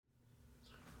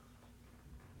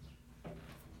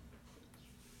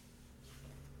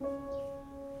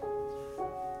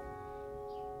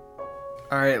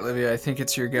All right, Olivia, I think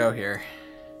it's your go here.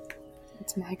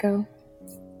 It's my go?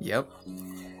 Yep.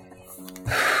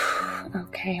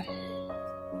 Okay.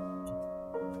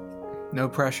 No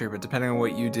pressure, but depending on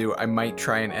what you do, I might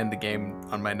try and end the game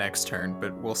on my next turn,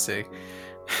 but we'll see.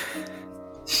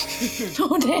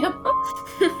 Oh, damn.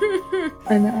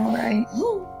 I know, right?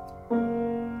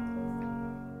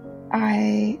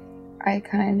 I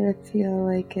kind of feel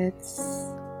like it's...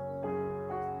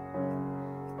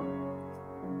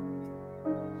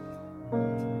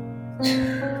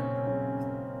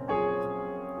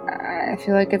 I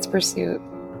feel like it's pursuit.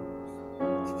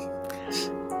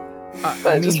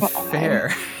 I mean,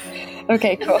 fair.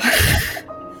 Okay, cool.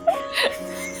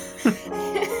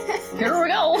 Here we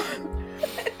go.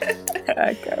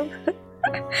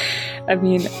 I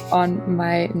mean, on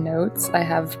my notes, I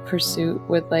have pursuit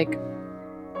with like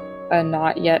a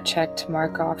not yet checked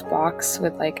mark off box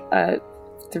with like a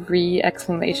 3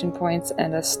 exclamation points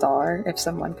and a star, if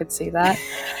someone could see that.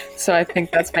 So I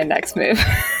think that's my next move.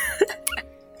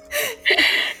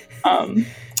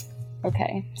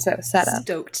 Okay, so setup.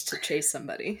 Stoked to chase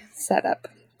somebody. Setup.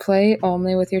 Play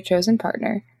only with your chosen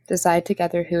partner. Decide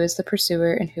together who is the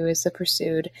pursuer and who is the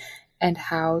pursued, and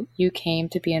how you came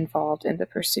to be involved in the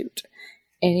pursuit.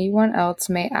 Anyone else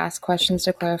may ask questions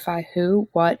to clarify who,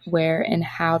 what, where, and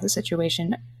how the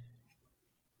situation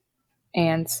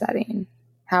and setting.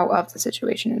 How of the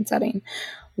situation and setting.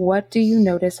 What do you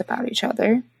notice about each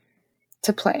other?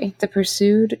 To play. The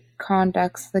pursued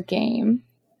conducts the game.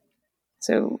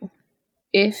 So,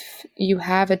 if you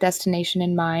have a destination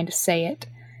in mind, say it.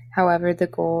 However, the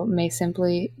goal may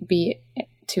simply be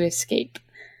to escape.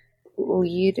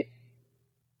 Lead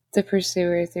the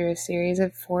pursuer through a series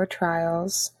of 4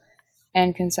 trials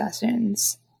and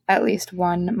concessions. At least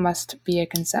one must be a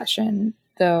concession,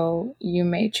 though you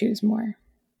may choose more.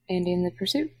 Ending the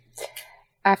pursuit.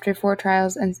 After 4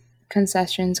 trials and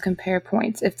concessions, compare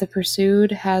points. If the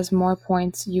pursued has more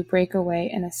points, you break away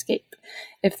and escape.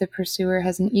 If the pursuer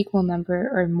has an equal number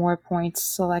or more points,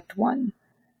 select one.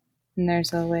 And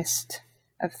there's a list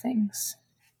of things.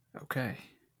 Okay.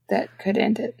 That could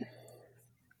end it.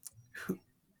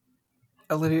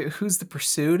 Olivia, who's the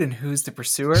pursued and who's the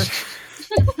pursuer?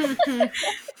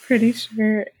 Pretty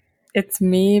sure it's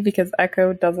me because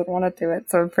Echo doesn't want to do it.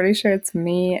 So I'm pretty sure it's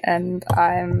me and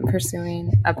I'm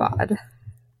pursuing Abad.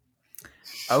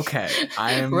 Okay.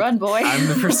 Run, boy. I'm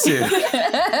the pursued.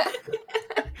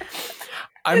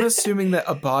 I'm assuming that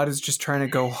Abad is just trying to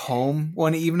go home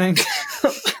one evening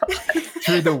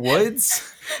through the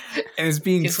woods and is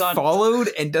being followed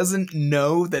and doesn't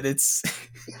know that it's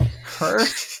her.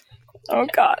 Oh,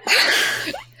 God.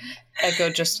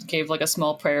 Echo just gave like a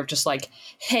small prayer of just like,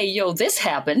 hey, yo, this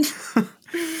happened.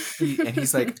 And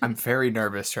he's like, I'm very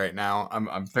nervous right now.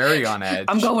 I'm very on edge.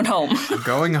 I'm going home. I'm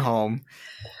going home.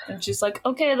 And she's like,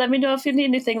 okay, let me know if you need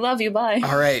anything. Love you. Bye.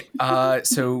 All right.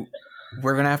 So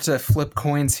we're going to have to flip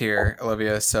coins here,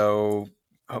 Olivia. So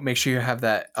make sure you have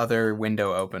that other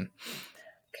window open.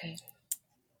 Okay.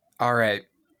 All right.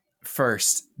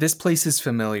 First, this place is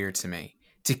familiar to me.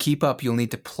 To keep up, you'll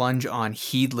need to plunge on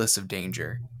heedless of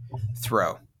danger.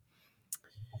 Throw.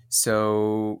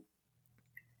 So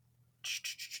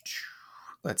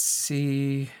let's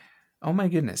see. Oh my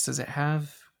goodness. Does it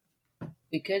have...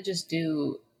 We could just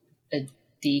do a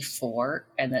D4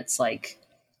 and it's like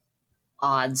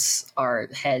odds are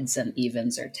heads and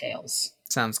evens are tails.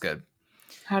 Sounds good.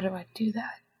 How do I do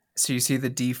that? So you see the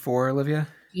D4, Olivia?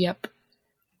 Yep.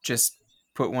 Just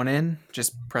put one in.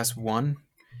 Just press 1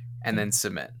 and then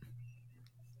submit.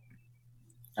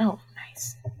 Oh,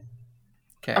 nice.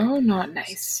 Okay. Oh, not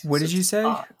nice. What did you say?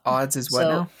 Odds is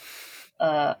what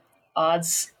now?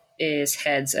 Odds is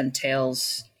heads and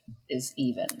tails is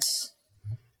evens.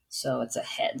 So it's a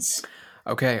heads.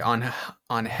 Okay, on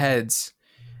heads,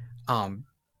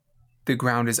 the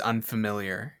ground is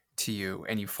unfamiliar to you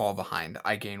and you fall behind.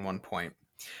 I gain 1 point.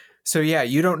 So yeah,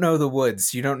 you don't know the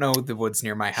woods. You don't know the woods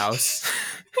near my house.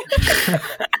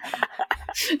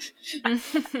 All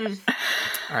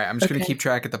right, I'm just going to keep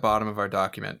track at the bottom of our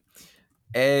document.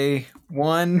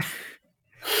 A1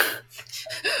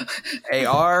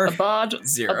 AR Abad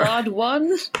 0. Abad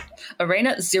 1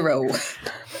 Arena 0.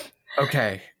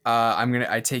 Okay,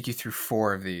 I take you through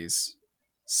 4 of these.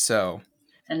 So,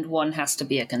 and 1 has to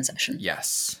be a concession.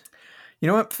 Yes. You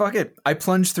know what? Fuck it. I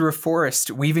plunge through a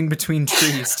forest, weaving between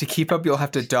trees. To keep up, you'll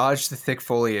have to dodge the thick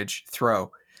foliage.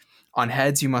 Throw. On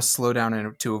heads, you must slow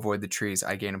down to avoid the trees.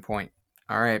 I gain a point.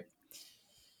 All right.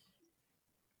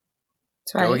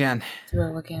 Go again.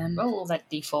 Throw again. Roll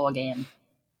that D4 again.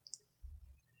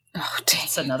 Oh, dang.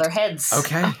 It's another heads.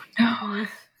 Okay. Oh, no.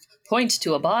 point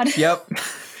to a bod. Yep.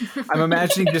 I'm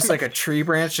imagining just like a tree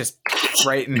branch just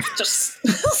right in. Just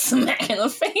smack in the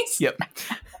face. Yep.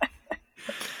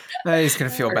 He's going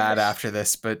to feel bad after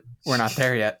this, but we're not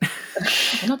there yet.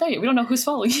 We're not there yet. We don't know who's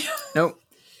following you. Nope.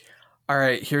 All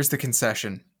right, here's the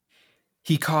concession.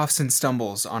 He coughs and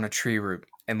stumbles on a tree root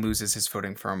and loses his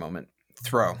footing for a moment.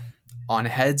 Throw. On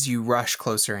heads, you rush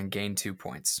closer and gain 2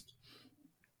 points.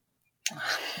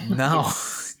 No.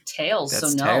 It's tails,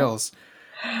 That's so no. tails.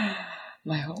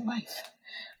 My whole life.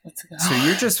 Let's go. So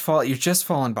you're just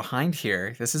falling behind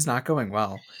here. This is not going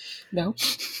well. Nope.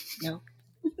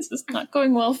 This is not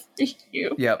going well for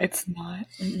you. Yep. It's not.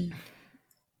 Mm-mm.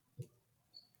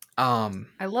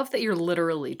 I love that you're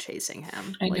literally chasing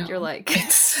him. I Like know. you're like,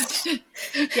 It's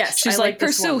yes. She's I like,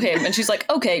 this pursue one." him. And she's like,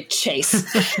 okay, chase.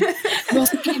 You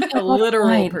also gave me A lot of literal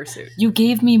wine. pursuit. You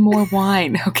gave me more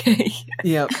wine, okay?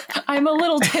 Yep. I'm a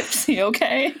little tipsy,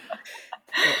 okay?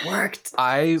 It worked.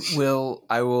 I'm going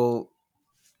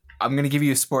to give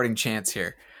you a sporting chance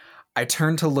here. I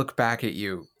turn to look back at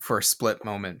you for a split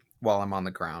moment while I'm on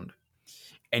the ground.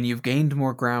 And you've gained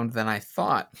more ground than I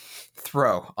thought.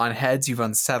 Throw. On heads, you've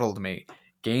unsettled me.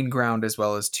 Gain ground as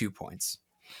well as 2 points.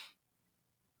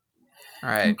 All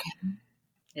right.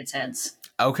 It's heads.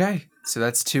 Okay. So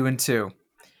that's 2 and 2.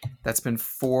 That's been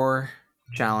 4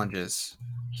 challenges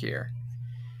here.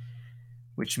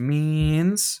 Which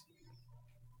means...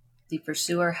 The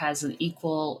pursuer has an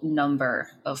equal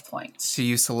number of points. So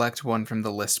you select one from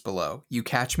the list below. You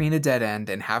catch me in a dead end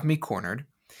and have me cornered.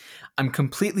 I'm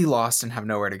completely lost and have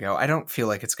nowhere to go. I don't feel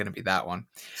like it's going to be that one.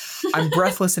 I'm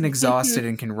breathless and exhausted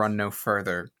and can run no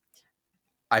further.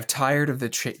 I've tired of the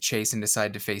chase and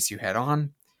decide to face you head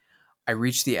on. I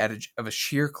reach the edge of a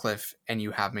sheer cliff and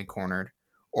you have me cornered.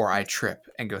 Or I trip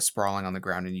and go sprawling on the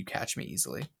ground and you catch me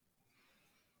easily.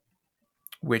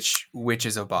 Which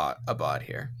is a bod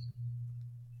here?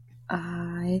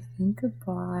 I think a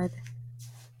bod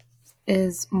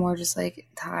is more just like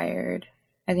tired.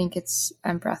 I think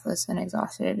I'm breathless and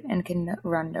exhausted and can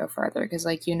run no further because,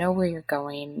 like, you know where you're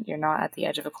going. You're not at the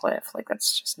edge of a cliff. Like,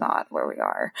 that's just not where we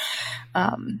are.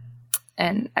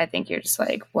 And I think you're just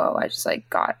like, whoa, I just, like,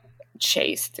 got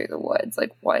chased through the woods.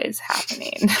 Like, what is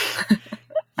happening?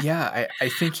 Yeah, I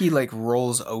think he, like,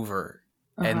 rolls over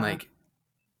and, Uh-huh. like,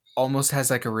 almost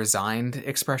has, like, a resigned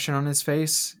expression on his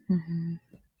face. Mm-hmm.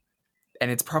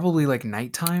 And it's probably, like,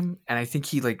 nighttime. And I think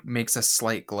he, like, makes a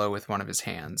slight glow with one of his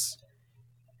hands.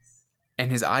 And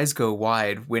his eyes go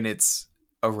wide when it's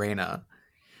Arena.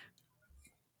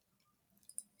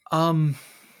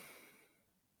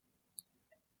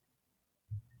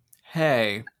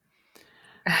 Hey.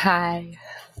 Hi.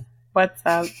 What's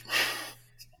up?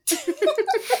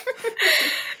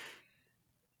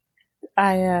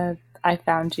 I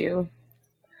found you.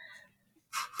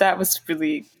 That was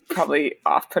really probably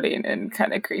off-putting and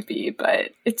kind of creepy,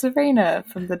 but it's Arena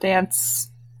from the dance.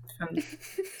 And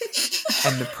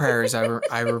the prayers I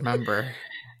remember.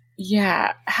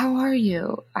 Yeah, how are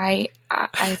you? I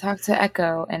talked to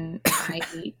Echo, and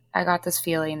I got this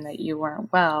feeling that you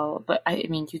weren't well. But I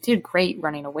mean, you did great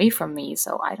running away from me,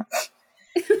 so I don't.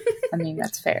 I mean,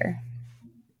 that's fair.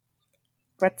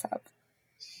 What's up?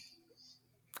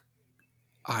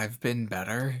 I've been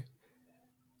better.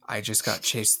 I just got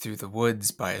chased through the woods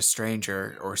by a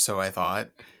stranger, or so I thought.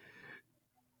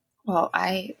 Well,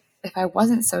 if I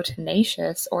wasn't so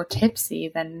tenacious or tipsy,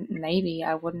 then maybe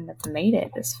I wouldn't have made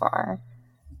it this far.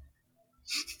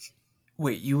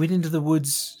 Wait, you went into the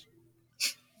woods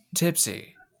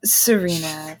tipsy?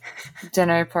 Serena,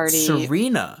 dinner party,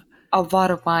 Serena? a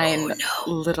lot of wine,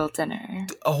 little dinner.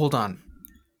 Oh, hold on.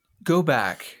 Go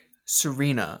back.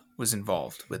 Serena was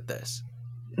involved with this.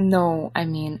 No, I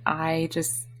mean, I've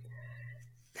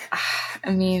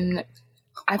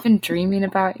been dreaming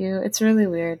about you. It's really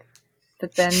weird.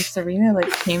 But then Serena,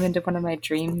 like, came into one of my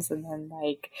dreams, and then,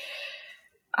 like,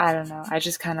 I don't know. I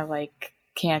just kind of, like,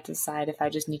 can't decide if I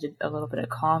just needed a little bit of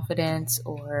confidence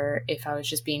or if I was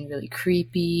just being really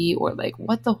creepy or, like,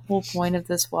 what the whole point of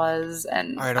this was.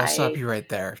 And All right, I'll stop you right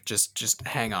there. Just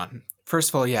hang on. First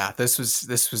of all, yeah, this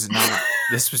was not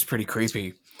this was pretty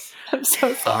creepy. I'm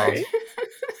so sorry.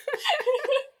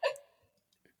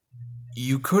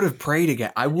 You could have prayed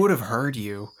again. I would have heard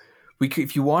you. We could,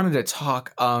 if you wanted to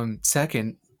talk.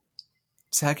 Second,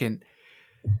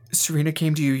 Serena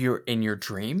came to you in your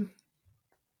dream,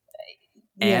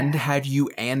 and had you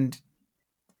and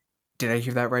did I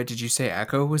hear that right? Did you say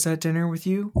Echo was at dinner with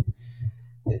you?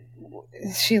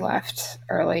 She left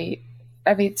early.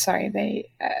 I mean, sorry,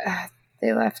 they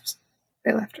left.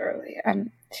 They left early. I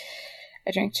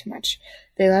drank too much.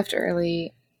 They left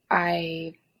early.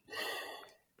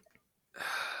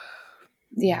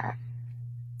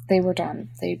 They were done.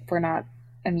 They were not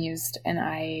amused, and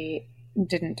I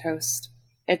didn't toast.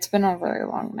 It's been a really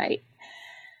long night.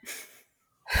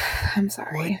 I'm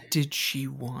sorry. What did she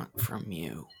want from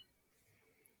you?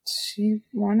 She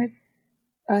wanted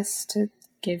us to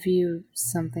give you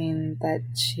something that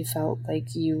she felt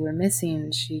like you were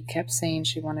missing. She kept saying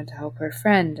she wanted to help her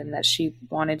friend and that she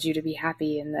wanted you to be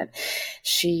happy and that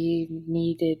she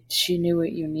knew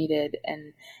what you needed.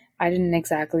 And I didn't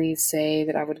exactly say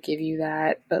that I would give you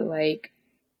that, but like,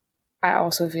 I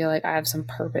also feel like I have some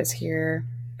purpose here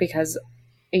because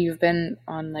you've been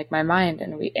on like my mind,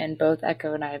 and both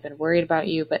Echo and I have been worried about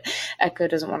you, but Echo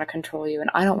doesn't want to control you and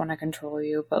I don't want to control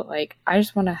you, but like I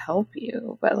just want to help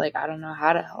you, but like I don't know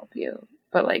how to help you.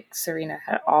 But like Serena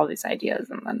had all these ideas,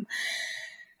 and then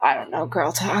I don't know,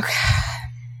 girl talk.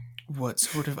 What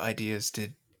sort of ideas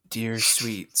did dear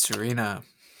sweet Serena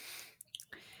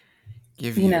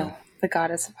give you? You know, the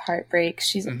goddess of heartbreak.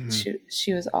 She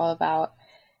was all about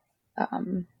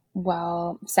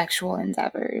sexual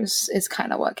endeavors is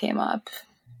kind of what came up.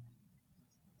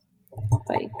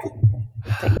 Like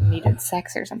that you needed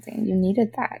sex or something. You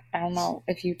needed that. I don't know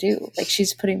if you do. Like,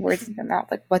 she's putting words in your mouth.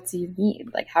 Like, what do you need?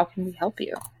 Like, how can we help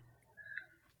you?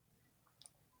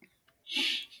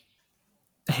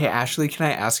 Hey, Ashley, can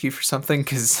I ask you for something?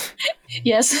 Because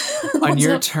Yes. on What's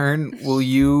your up? turn, will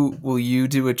you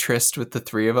do a tryst with the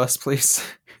three of us, please?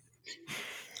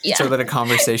 Yeah. So that a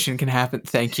conversation can happen.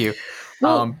 Thank you.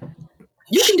 Well,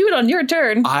 you can do it on your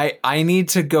turn. I need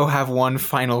to go have one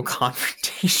final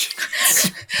confrontation.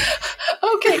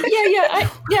 Okay.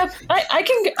 I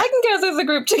can gather the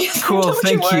group together. Cool, Don't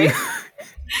thank worry. you.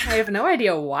 I have no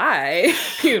idea why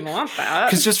you'd want that.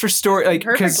 Because just for story, like,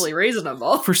 Perfectly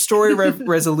reasonable. for story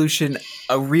resolution,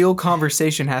 a real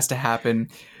conversation has to happen,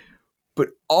 but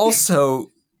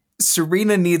also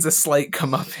Serena needs a slight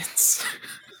comeuppance.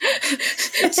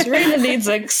 Serena needs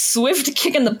a swift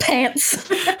kick in the pants.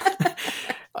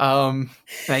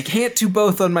 I can't do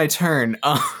both on my turn.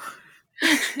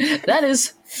 That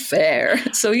is fair.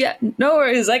 So yeah, no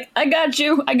worries. I got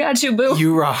you, boo.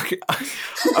 You rock.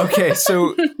 Okay,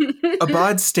 so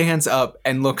Abad stands up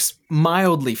and looks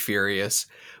mildly furious,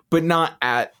 but not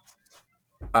at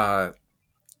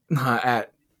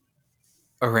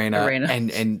Arena.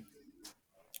 And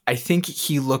I think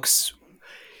he looks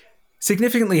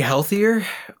significantly healthier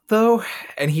though,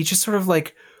 and he just sort of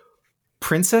like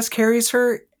princess carries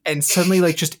her and suddenly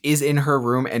like just is in her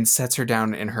room and sets her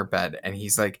down in her bed, and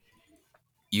he's like,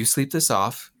 you sleep this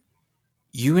off,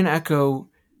 you and Echo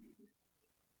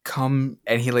come,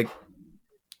 and he like,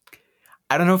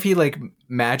 I don't know if he like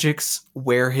magics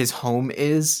where his home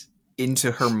is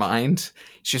into her mind.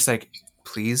 He's just like,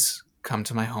 please come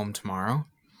to my home tomorrow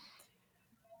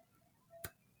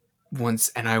once,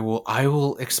 and I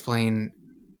will explain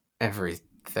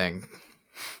everything.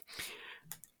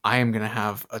 I am gonna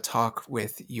have a talk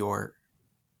with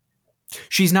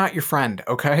she's not your friend,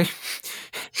 okay?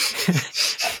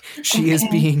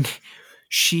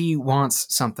 She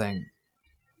wants something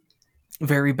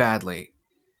very badly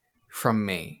from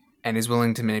me and is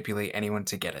willing to manipulate anyone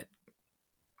to get it.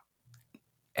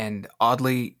 And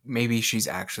oddly, maybe she's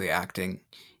actually acting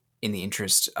in the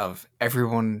interest of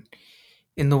everyone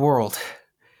in the world,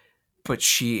 but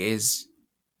she is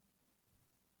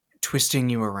twisting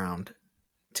you around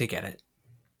to get it.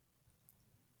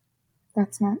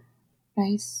 That's not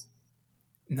nice.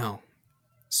 No.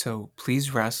 So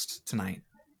please rest tonight.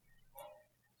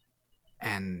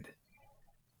 And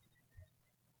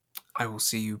I will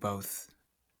see you both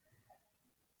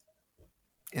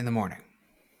in the morning.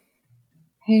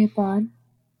 Hey, Bod.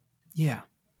 Yeah.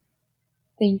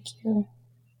 Thank you.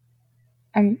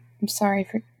 I'm sorry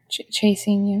for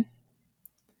chasing you.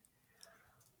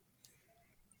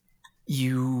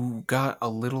 You got a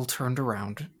little turned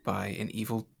around by an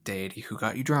evil deity who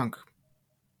got you drunk.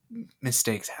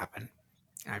 Mistakes happen.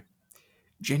 I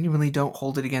genuinely don't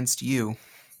hold it against you.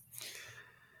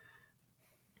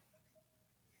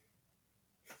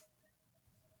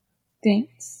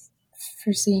 Thanks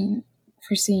for seeing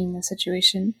the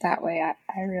situation that way.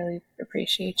 I really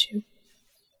appreciate you.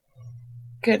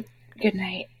 Good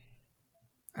night.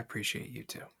 I appreciate you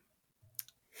too.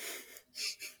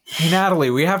 Hey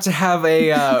Natalie, we have to have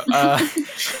a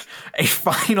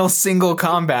final single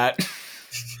combat.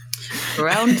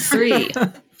 Round 3.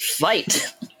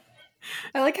 Fight.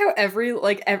 I like how I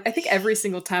think every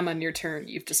single time on your turn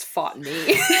you've just fought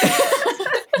me.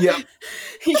 Yep.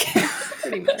 Yeah,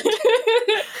 pretty much.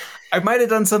 I might have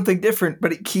done something different,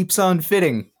 but it keeps on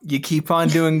fitting. You keep on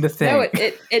doing the thing. No,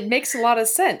 it makes a lot of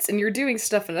sense, and you're doing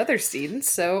stuff in other scenes,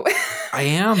 so I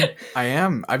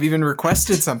am. I've even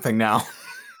requested something now.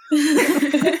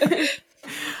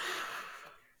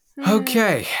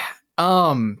 Okay.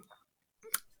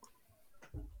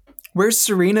 Where's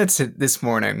Serena this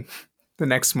morning? The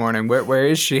next morning. Where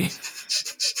is she?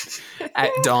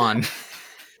 At dawn.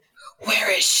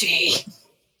 Where is she?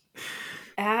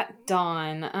 At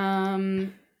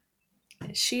dawn.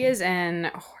 She is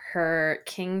in her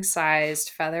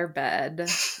king-sized feather bed.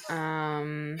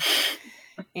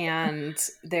 And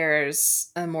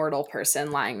there's a mortal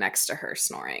person lying next to her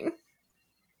snoring.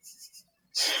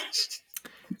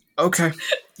 Okay.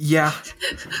 Yeah.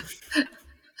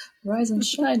 Rise and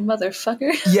shine,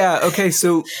 motherfucker. Yeah, okay,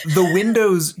 so the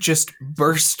windows just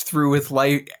burst through with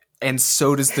light, and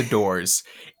so does the doors.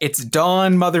 It's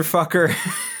dawn, motherfucker.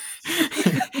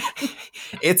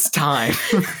 It's time.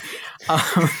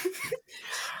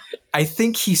 I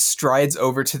think he strides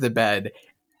over to the bed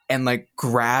and like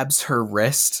grabs her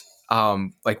wrist,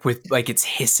 like with like it's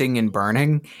hissing and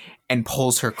burning, and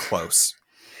pulls her close.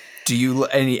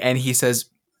 And he says,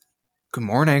 "Good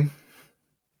morning."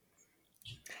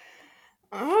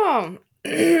 Oh,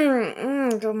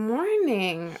 good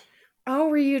morning. Oh,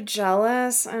 were you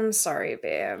jealous? I'm sorry,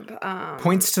 babe.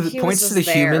 Points to the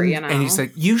there, human, you know? and he's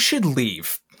like, "You should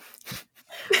leave."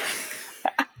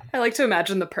 I like to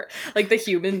imagine the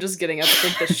human just getting up with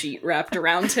like, the sheet wrapped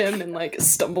around him and like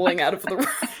stumbling out of the room.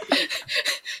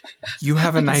 You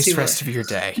have a nice rest of your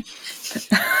day.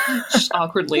 Just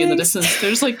awkwardly in the distance,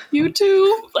 there's like, you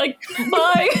too. Like,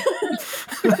 bye.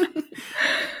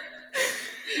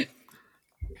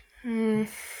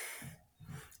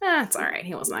 That's all right.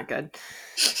 He wasn't that good.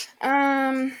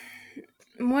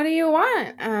 What do you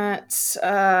want?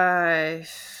 So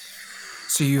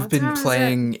you've What been time is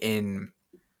playing in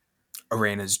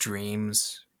Arena's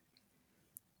dreams,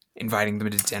 inviting them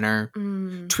to dinner,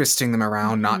 twisting them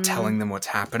around, not telling them what's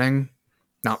happening,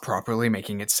 not properly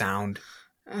making it sound.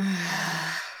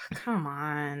 Come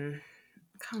on,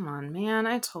 man!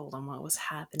 I told him what was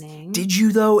happening. Did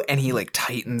you though? And he like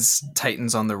tightens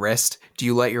on the wrist. Do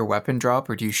you let your weapon drop,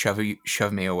 or do you shove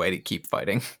me away to keep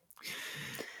fighting?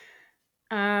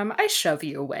 I shove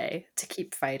you away to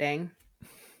keep fighting.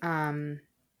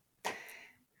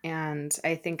 And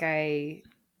I think I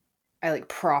like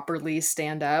properly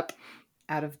stand up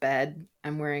out of bed.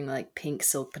 I'm wearing like pink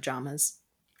silk pajamas.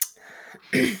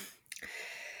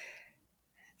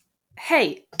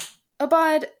 Hey,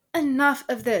 Abad, enough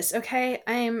of this, okay?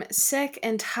 I'm sick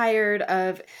and tired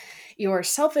of your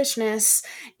selfishness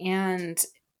and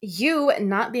you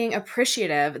not being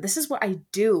appreciative. This is what I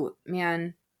do,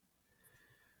 man.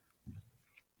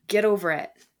 Get over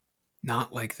it.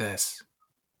 Not like this.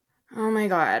 Oh my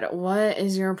god, what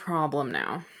is your problem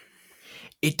now?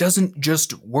 It doesn't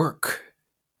just work.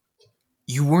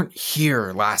 You weren't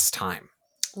here last time.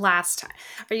 Last time.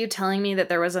 Are you telling me that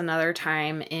there was another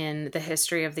time in the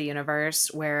history of the universe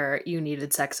where you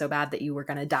needed sex so bad that you were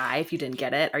going to die if you didn't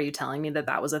get it? Are you telling me that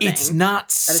that was a thing? It's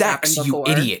not sex, you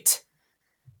idiot.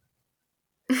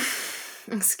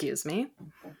 Excuse me?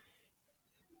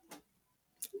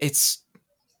 It's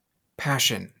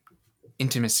passion,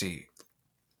 intimacy,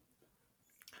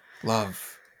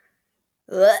 love.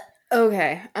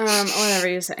 Okay, whatever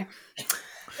you say.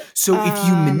 So if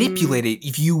you manipulate it,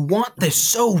 if you want this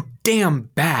so damn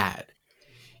bad,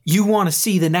 you want to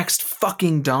see the next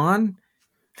fucking dawn?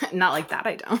 Not like that,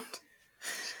 I don't.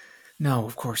 No,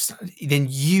 of course not. Then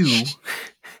you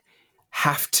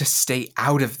have to stay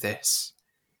out of this.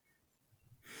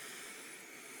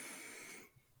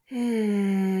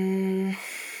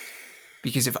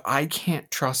 Because if I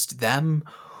can't trust them,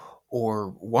 or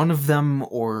one of them,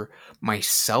 or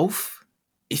myself,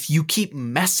 if you keep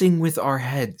messing with our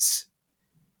heads,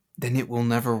 then it will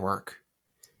never work.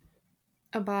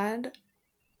 Abad,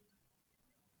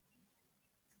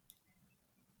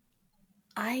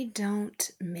 I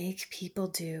don't make people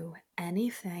do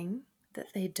anything that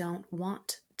they don't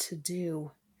want to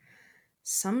do.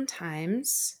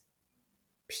 Sometimes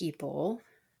people,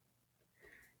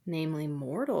 namely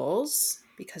mortals,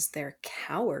 because they're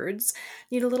cowards,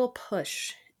 need a little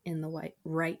push in the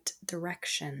right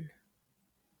direction.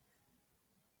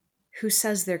 Who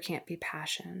says there can't be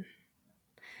passion?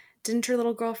 Didn't your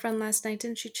little girlfriend last night,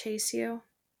 didn't she chase you?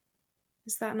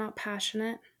 Is that not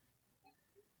passionate?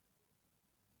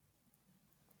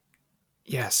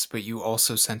 Yes, but you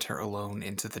also sent her alone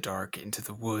into the dark, into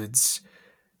the woods,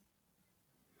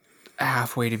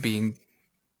 halfway to being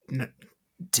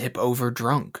tip over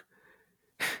drunk.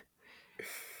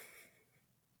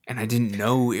 And I didn't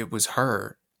know it was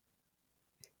her.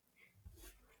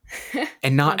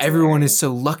 And not everyone is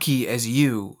so lucky as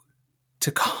you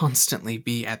to constantly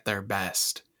be at their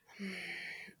best.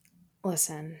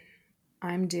 Listen,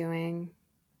 I'm doing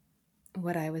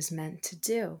what I was meant to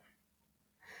do.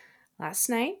 Last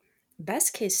night,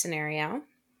 best case scenario,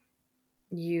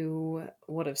 you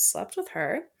would have slept with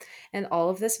her and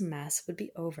all of this mess would be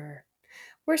over.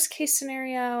 Worst case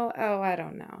scenario, oh, I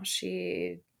don't know.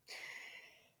 She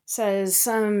says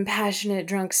some passionate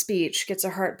drunk speech, gets her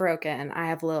heart broken. I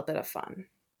have a little bit of fun.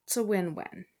 It's a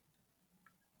win-win.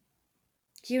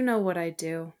 You know what I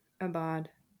do, Abad.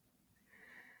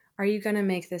 Are you going to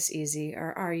make this easy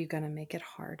or are you going to make it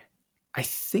hard? I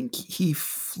think he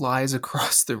flies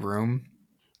across the room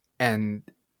and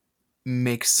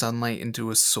makes sunlight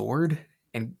into a sword,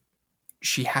 and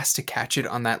she has to catch it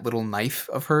on that little knife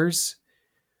of hers.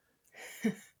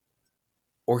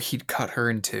 Or he'd cut her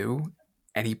in two,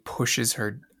 and he pushes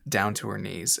her down to her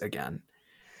knees again.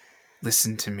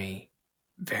 Listen to me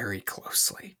very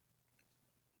closely.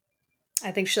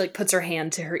 I think she puts her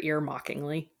hand to her ear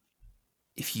mockingly.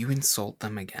 If you insult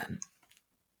them again,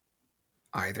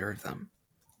 either of them,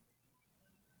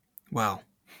 well,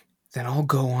 then I'll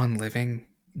go on living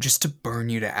just to burn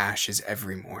you to ashes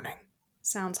every morning.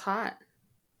 Sounds hot.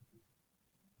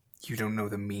 You don't know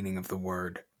the meaning of the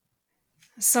word.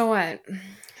 So what?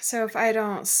 So if I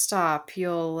don't stop,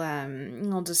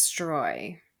 you'll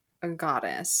destroy a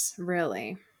goddess,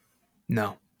 really?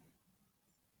 No.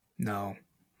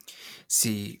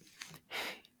 See,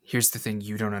 here's the thing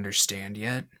you don't understand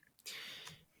yet.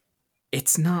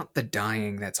 It's not the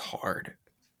dying that's hard.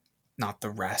 Not the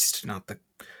rest, not the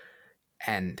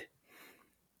end.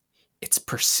 It's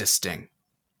persisting.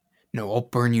 No, I'll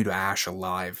burn you to ash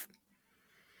alive.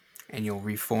 And you'll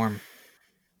reform.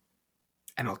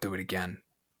 And I'll do it again.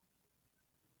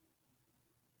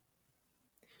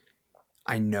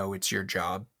 I know it's your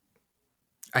job.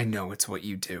 I know it's what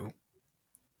you do.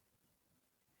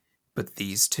 But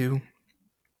these two,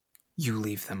 you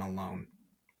leave them alone.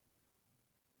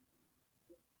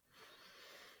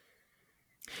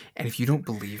 And if you don't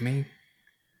believe me,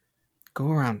 go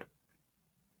around.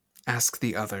 Ask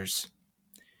the others.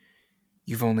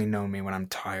 You've only known me when I'm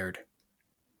tired.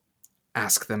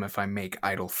 Ask them if I make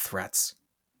idle threats.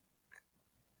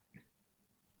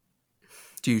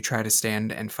 Do you try to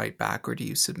stand and fight back, or do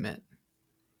you submit?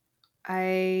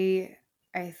 I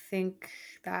think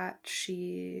that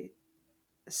she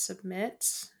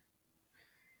submits.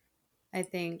 I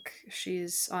think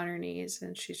she's on her knees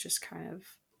and she's just kind of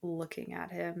looking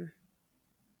at him,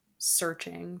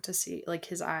 searching to see,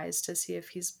 his eyes, to see if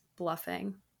he's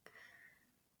bluffing.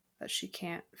 But she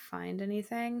can't find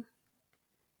anything.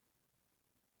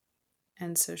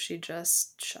 And so she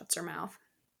just shuts her mouth.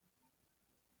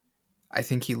 I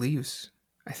think he leaves.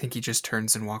 I think he just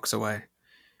turns and walks away.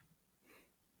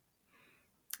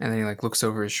 And then he looks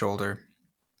over his shoulder.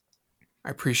 I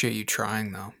appreciate you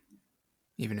trying, though.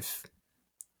 Even if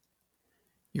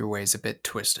your way's a bit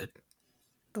twisted.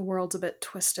 The world's a bit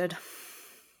twisted.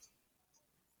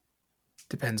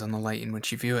 Depends on the light in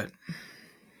which you view it.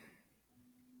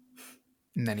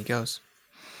 And then he goes.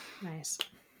 Nice.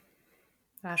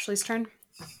 Ashley's turn.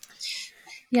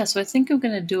 Yeah, so I think I'm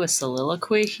going to do a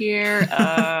soliloquy here. No,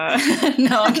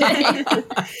 I'm kidding.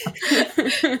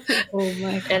 Oh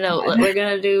my god. And we're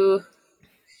going to do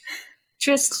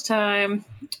tryst time.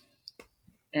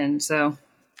 And so,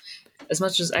 as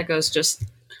much as Echo's just...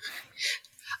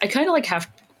 I kind of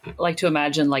like to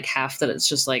imagine half that it's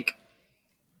just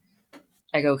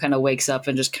Echo kind of wakes up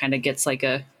and just kind of gets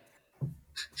a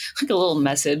little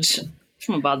message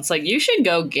from above. It's you should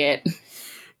go get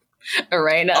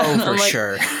Arena. Oh, for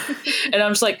sure. And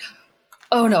I'm just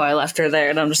oh no, I left her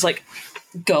there. And I'm just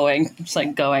going,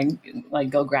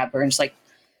 go grab her and just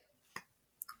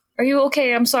are you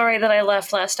okay? I'm sorry that I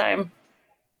left last time.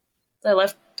 I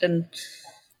left and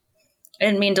I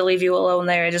didn't mean to leave you alone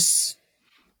there. I just...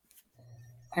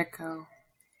 Echo,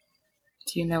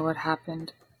 do you know what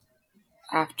happened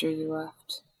after you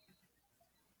left?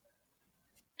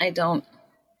 I don't.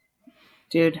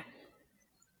 Dude,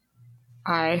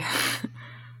 I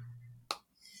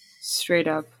straight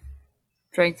up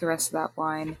drank the rest of that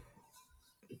wine.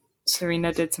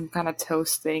 Serena did some kind of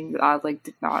toast thing that I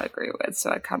did not agree with, so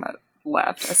I kind of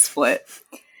left. I split.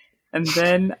 And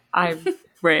then I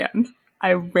ran.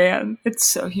 It's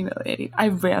so humiliating. I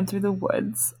ran through the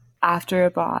woods after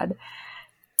Abad.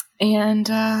 And,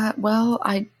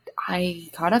 I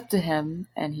caught up to him,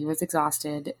 and he was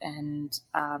exhausted, and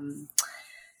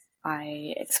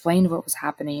I explained what was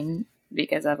happening,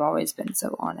 because I've always been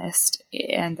so honest.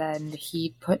 And then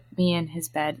he put me in his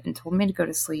bed and told me to go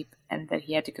to sleep, and that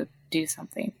he had to go do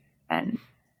something. And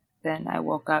then I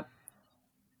woke up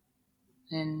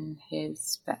in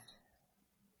his bed,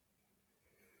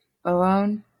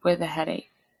 alone with a headache.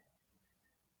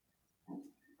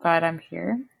 But I'm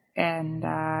here, and,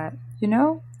 I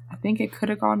think it could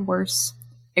have gone worse.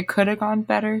 It could have gone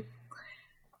better.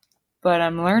 But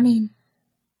I'm learning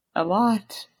a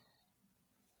lot.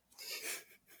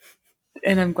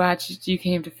 And I'm glad you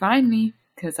came to find me,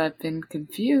 because I've been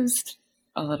confused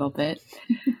a little bit.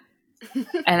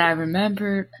 And I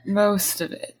remember most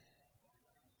of it.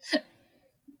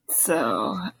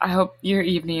 So I hope your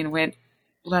evening went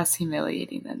less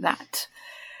humiliating than that.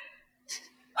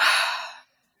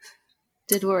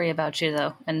 Did worry about you,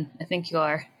 though, and I think you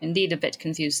are indeed a bit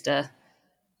confused.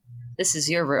 This is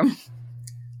your room.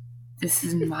 This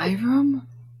is my room?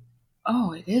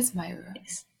 Oh, it is my room.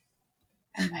 Yes.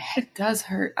 And my head does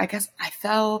hurt. I guess I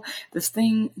fell. This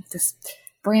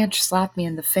branch slapped me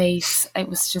in the face. It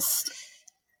was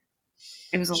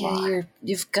a lot.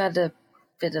 You've got a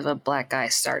bit of a black eye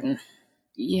starting.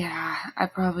 Yeah, I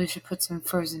probably should put some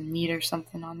frozen meat or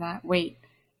something on that. Wait,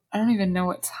 I don't even know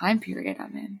what time period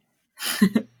I'm in.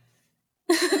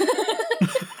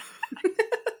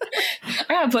 I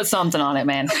gotta put something on it,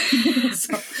 man.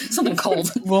 Something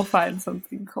cold. We'll find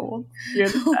something cold. You're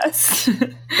the best.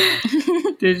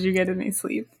 Did you get any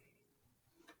sleep?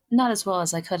 Not as well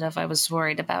as I could have. I was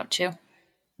worried about you.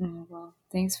 Oh, well,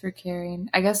 thanks for caring.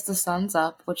 I guess the sun's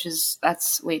up,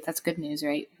 that's good news,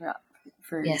 right?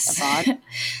 For Yes. Abad?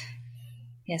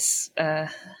 Yes.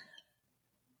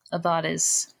 Abad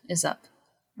is up.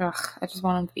 Ugh, I just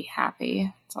want him to be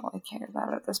happy. That's all I care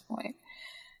about at this point.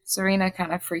 Serena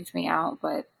kind of freaked me out,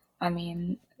 but I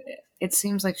mean, it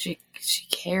seems like she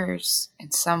cares in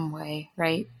some way,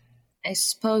 right? I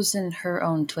suppose in her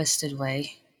own twisted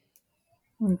way.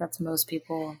 I think that's most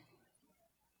people.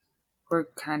 We're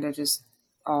kind of just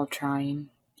all trying,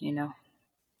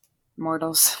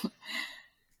 mortals.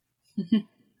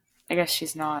 I guess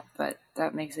she's not, but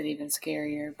that makes it even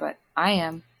scarier. But I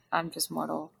am. I'm just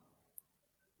mortal.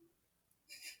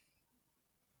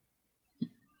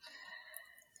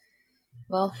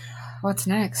 Well, what's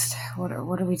next? What are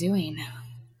we doing?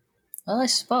 Well, I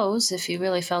suppose if you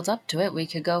really felt up to it, we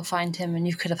could go find him and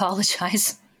you could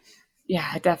apologize. Yeah,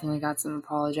 I definitely got some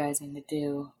apologizing to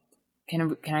do.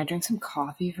 Can I drink some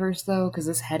coffee first, though? Because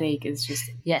this headache is just...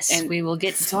 Yes, we will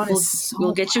get...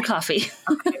 We'll get you coffee.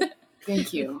 Okay,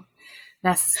 thank you.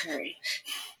 Necessary.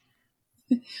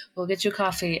 We'll get you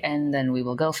coffee, and then we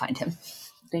will go find him.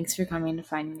 Thanks for coming to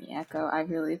find me, Echo. I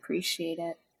really appreciate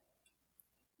it.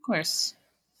 Of course.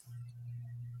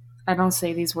 I don't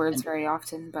say these words very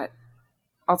often, but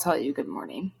I'll tell you good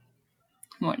morning.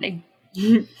 Morning.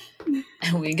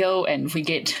 And we go and we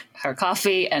get our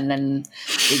coffee, and then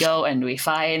we go and we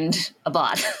find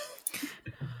Abad.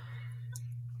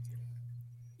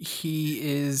 He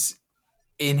is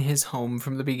in his home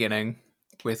from the beginning,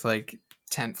 with like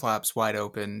tent flaps wide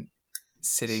open,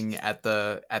 sitting at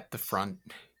the front,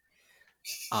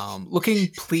 looking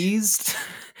pleased.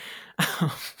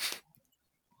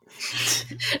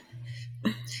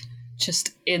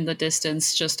 Just in the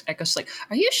distance, just Echo's like,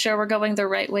 "Are you sure we're going the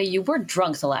right way? You were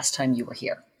drunk the last time you were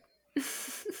here."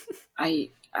 I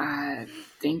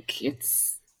think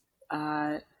it's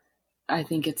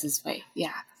his way.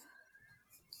 Yeah.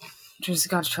 Just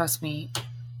gotta trust me.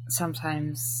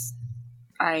 Sometimes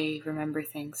I remember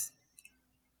things.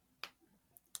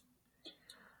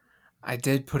 I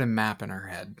did put a map in her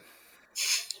head.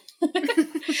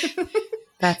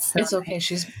 That's so it's okay.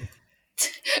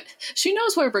 She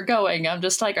knows where we're going. I'm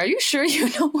just like, are you sure you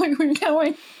know where we're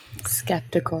going?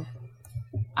 skeptical.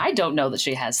 I don't know that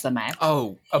she has the map.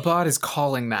 Oh, Abad is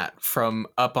calling that from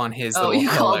up on his Oh, little you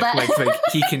call hillock. that? Like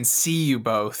he can see you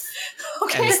both.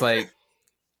 Okay. And it's like,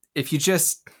 if you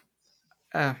just,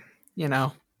 up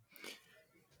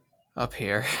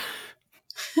here.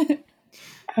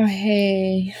 Oh,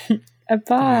 hey. Good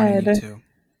morning, Abad. you two.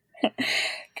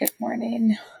 Good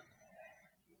morning.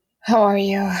 How are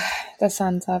you? The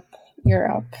sun's up.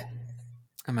 You're up.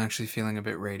 I'm actually feeling a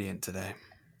bit radiant today.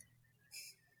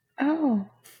 Oh,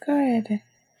 good.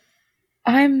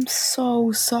 I'm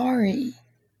so sorry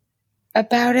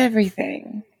about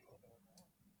everything.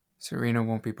 Serena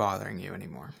won't be bothering you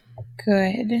anymore.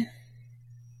 Good.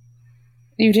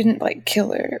 You didn't,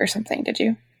 kill her or something, did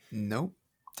you? Nope.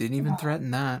 Didn't even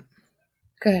threaten that.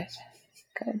 Good.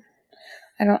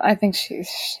 I think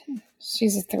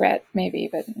she's a threat, maybe,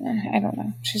 but I don't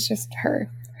know. She's just her.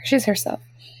 She's herself.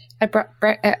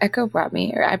 Echo brought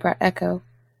me, or I brought Echo.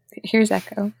 Here's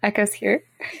Echo. Echo's here.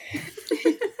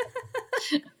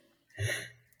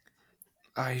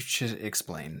 I should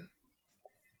explain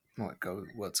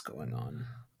what's going on.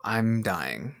 I'm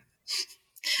dying.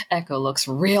 Echo looks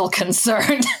real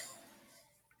concerned.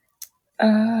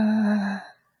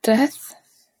 Death?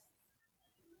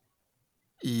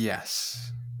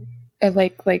 Yes.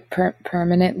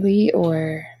 Permanently,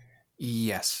 or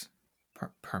Yes,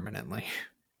 permanently.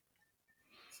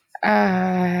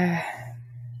 Can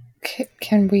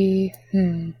we?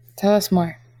 Tell us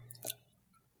more.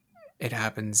 It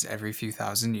happens every few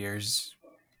thousand years.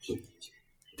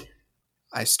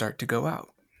 I start to go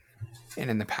out.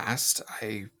 And in the past,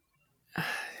 I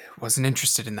wasn't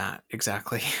interested in that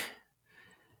exactly.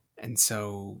 And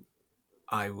so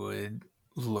I would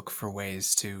look for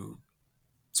ways to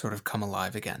sort of come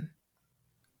alive again.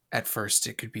 At first,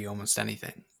 it could be almost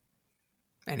anything.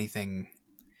 Anything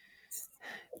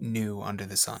new under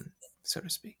the sun, so to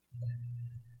speak.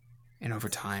 And over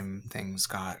time, things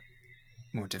got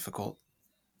more difficult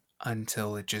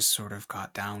until it just sort of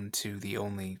got down to the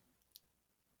only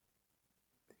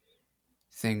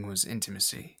thing was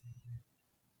intimacy.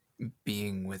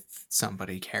 Being with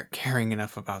somebody, caring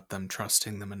enough about them,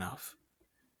 trusting them enough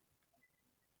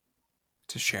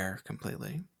to share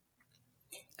completely.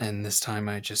 And this time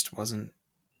I just wasn't.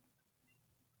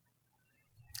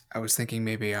 I was thinking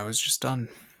maybe I was just done.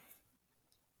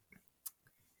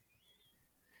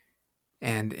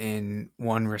 And in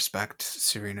one respect,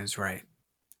 Serena's right.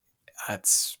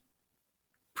 That's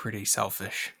pretty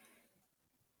selfish.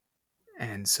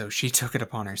 And so she took it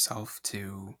upon herself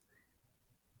to,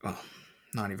 well,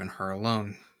 not even her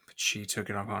alone, but she took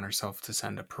it upon herself to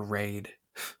send a parade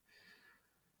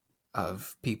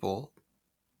of people.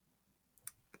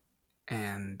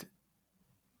 And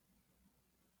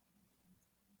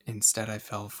instead I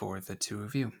fell for the two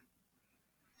of you.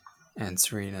 And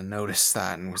Serena noticed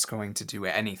that and was going to do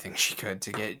anything she could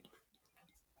to get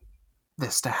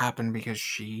this to happen because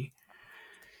she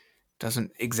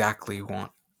doesn't exactly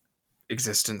want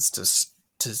existence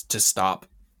to stop,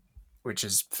 which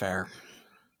is fair.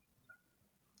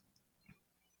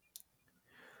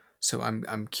 So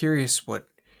I'm curious what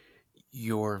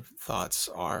your thoughts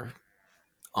are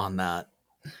on that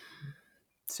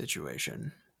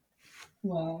situation.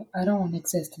 Well, I don't want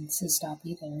existence to stop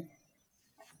either.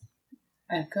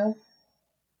 Echo?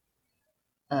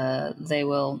 They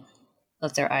will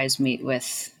let their eyes meet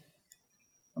with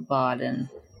Abad, and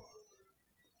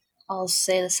I'll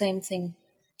say the same thing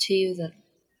to you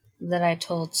that I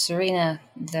told Serena,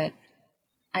 that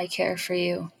I care for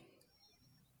you,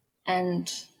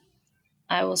 and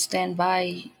I will stand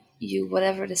by you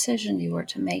whatever decision you were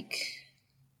to make.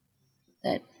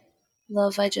 That,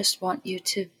 love, I just want you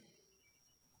to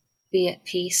be at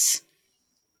peace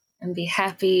and be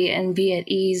happy and be at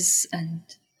ease, and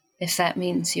if that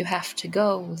means you have to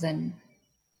go, then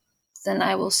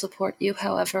I will support you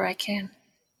however I can.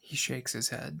 He shakes his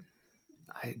head.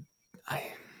 I I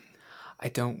I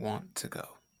don't want to go.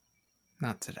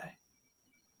 Not today.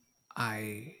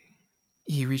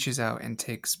 He reaches out and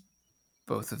takes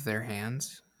both of their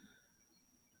hands.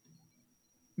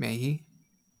 May he?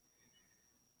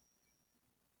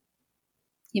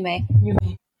 You may. You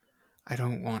may. I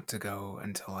don't want to go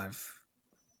until I've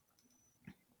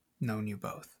known you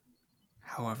both.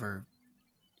 However,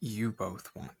 you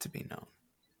both want to be known.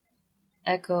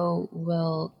 Echo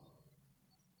will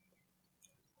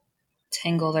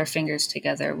tangle their fingers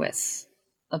together with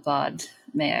Abad.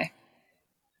 May I?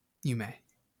 You may.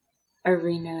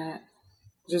 Irina,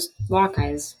 just lock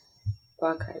eyes.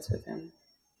 Lock eyes with him.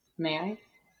 May I?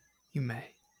 You may.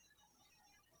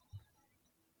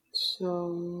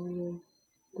 So,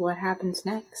 what happens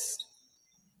next?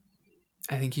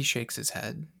 I think he shakes his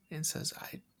head and says,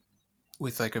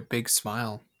 with like a big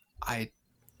smile, I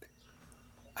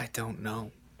don't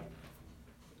know.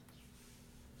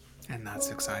 And that's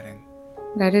exciting.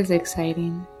 That is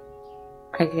exciting.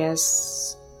 I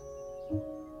guess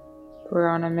we're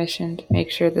on a mission to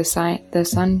make sure the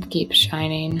sun keeps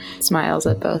shining. Smiles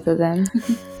at both of them.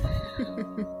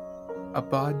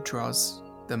 Abad draws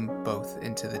them both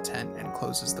into the tent and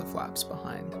closes the flaps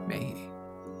behind. May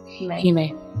he? May. He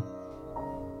may.